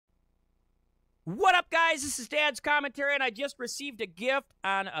What up, guys? This is Dad's Commentary, and I just received a gift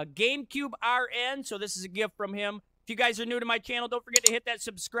on a GameCube RN, so this is a gift from him. If you guys are new to my channel, don't forget to hit that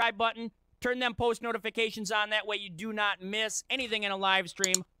subscribe button. Turn them post notifications on. That way you do not miss anything in a live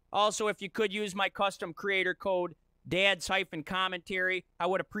stream. Also, if you could use my custom creator code, Dad's-Commentary, I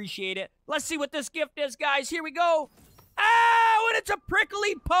would appreciate it. Let's see what this gift is, guys. Here we go. Oh, and it's a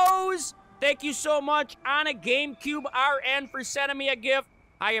prickly pose. Thank you so much, on a GameCube RN, for sending me a gift.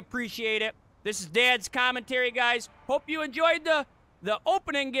 I appreciate it. This is Dad's Commentary, guys. Hope you enjoyed the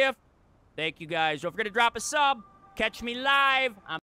opening gift. Thank you, guys. Don't forget to drop a sub. Catch me live on